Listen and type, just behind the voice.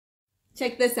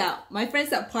Check this out. My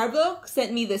friends at Parblo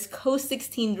sent me this Coast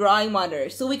 16 drawing monitor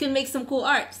so we can make some cool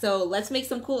art. So let's make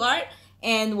some cool art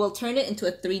and we'll turn it into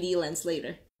a 3D lens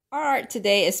later. Our art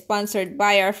today is sponsored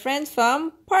by our friends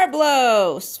from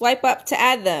Parblo. Swipe up to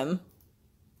add them.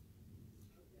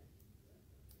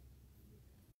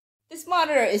 This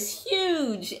monitor is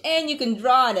huge and you can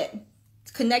draw on it.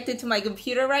 It's connected to my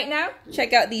computer right now.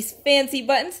 Check out these fancy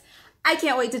buttons. I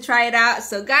can't wait to try it out.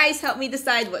 So guys, help me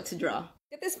decide what to draw.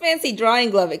 Get this fancy drawing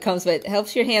glove it comes with. It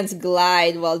helps your hands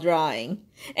glide while drawing.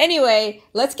 Anyway,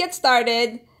 let's get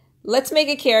started. Let's make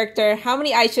a character. How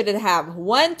many eyes should it have?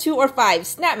 1, 2, or 5?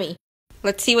 Snap me.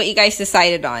 Let's see what you guys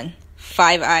decided on.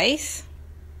 5 eyes.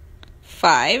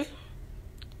 5.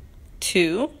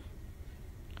 2.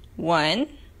 1.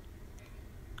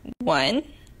 1.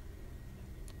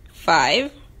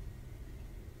 5.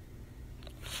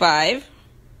 5.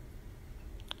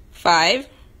 5.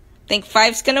 Think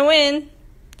 5's gonna win.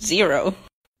 0.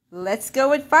 Let's go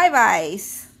with 5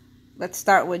 eyes. Let's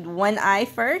start with 1 eye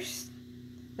first.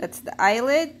 That's the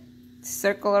eyelid.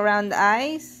 Circle around the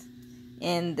eyes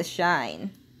and the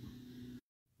shine.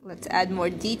 Let's add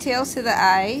more details to the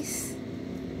eyes.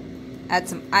 Add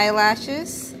some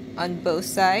eyelashes on both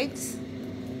sides.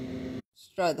 Let's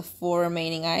draw the 4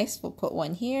 remaining eyes. We'll put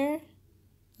one here,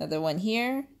 another one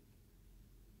here,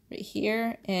 right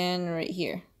here, and right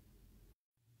here.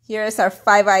 Here is our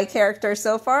 5-eye character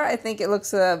so far. I think it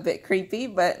looks a bit creepy,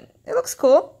 but it looks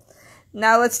cool.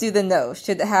 Now let's do the nose.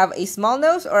 Should it have a small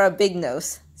nose or a big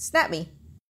nose? Snap me.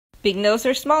 Big nose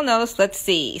or small nose? Let's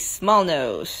see. Small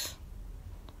nose.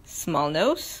 Small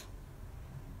nose.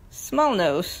 Small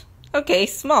nose. Okay,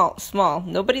 small.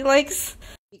 Nobody likes...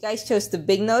 You guys chose the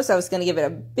big nose. I was going to give it a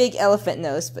big elephant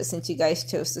nose, but since you guys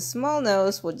chose the small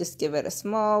nose, we'll just give it a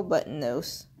small button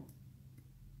nose.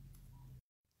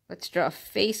 Let's draw a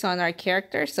face on our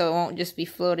character so it won't just be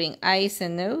floating eyes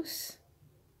and nose.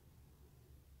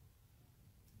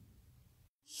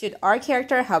 Should our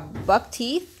character have buck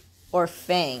teeth or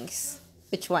fangs?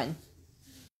 Which one?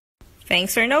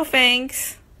 Fangs or no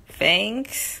fangs?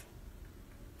 Fangs.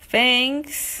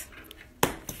 Fangs.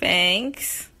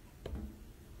 Fangs.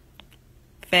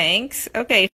 Fangs.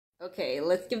 Okay. Okay,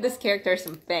 let's give this character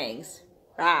some fangs.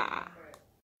 Rah.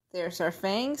 There's our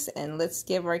fangs, and let's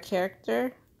give our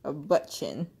character a butt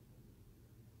chin.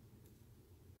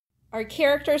 Our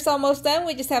character's almost done.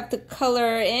 We just have to color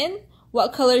her in.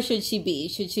 What color should she be?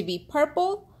 Should she be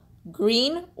purple,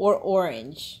 green, or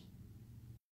orange?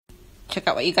 Check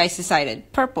out what you guys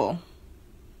decided. Purple,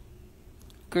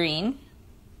 green,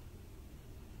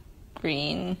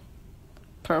 green,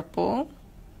 purple,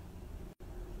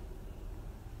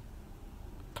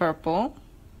 purple,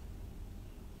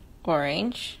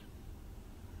 orange,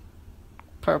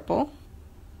 purple,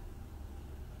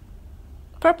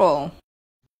 purple.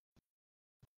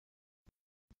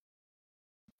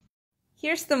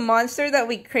 Here's the monster that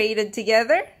we created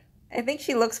together. I think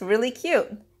she looks really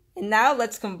cute. And now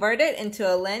let's convert it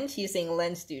into a lens using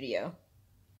Lens Studio.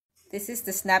 This is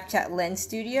the Snapchat Lens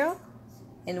Studio,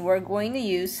 and we're going to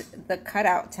use the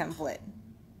cutout template.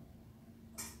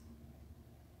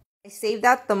 I saved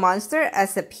out the monster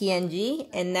as a PNG,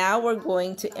 and now we're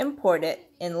going to import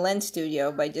it in Lens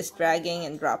Studio by just dragging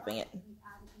and dropping it. I'm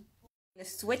going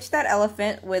to switch that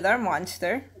elephant with our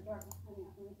monster.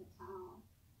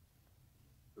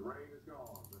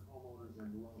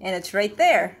 And it's right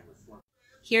there.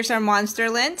 Here's our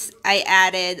monster lens. I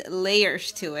added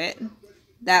layers to it.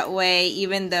 That way,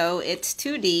 even though it's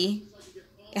 2D,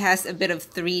 it has a bit of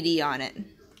 3D on it.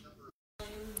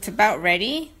 It's about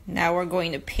ready. Now we're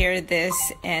going to pair this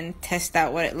and test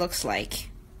out what it looks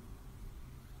like.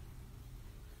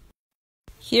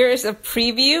 Here is a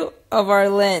preview of our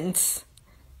lens.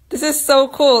 This is so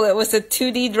cool. It was a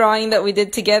 2D drawing that we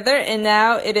did together, and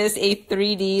now it is a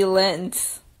 3D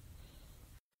lens.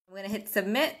 I'm going to hit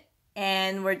submit,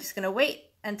 and we're just going to wait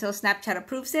until Snapchat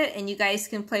approves it, and you guys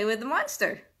can play with the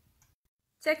monster.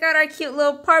 Check out our cute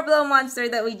little Parblo monster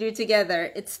that we drew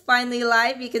together. It's finally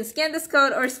live. You can scan this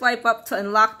code or swipe up to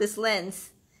unlock this lens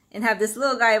and have this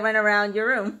little guy run around your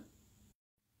room.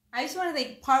 I just want to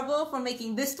thank Parblo for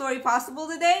making this story possible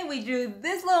today. We drew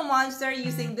this little monster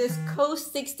using this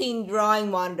Coast 16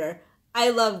 drawing monitor.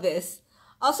 I love this.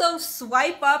 Also,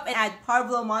 swipe up and add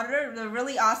Parblo monitor. They're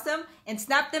really awesome. And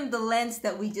snap them the lens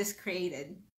that we just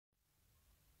created.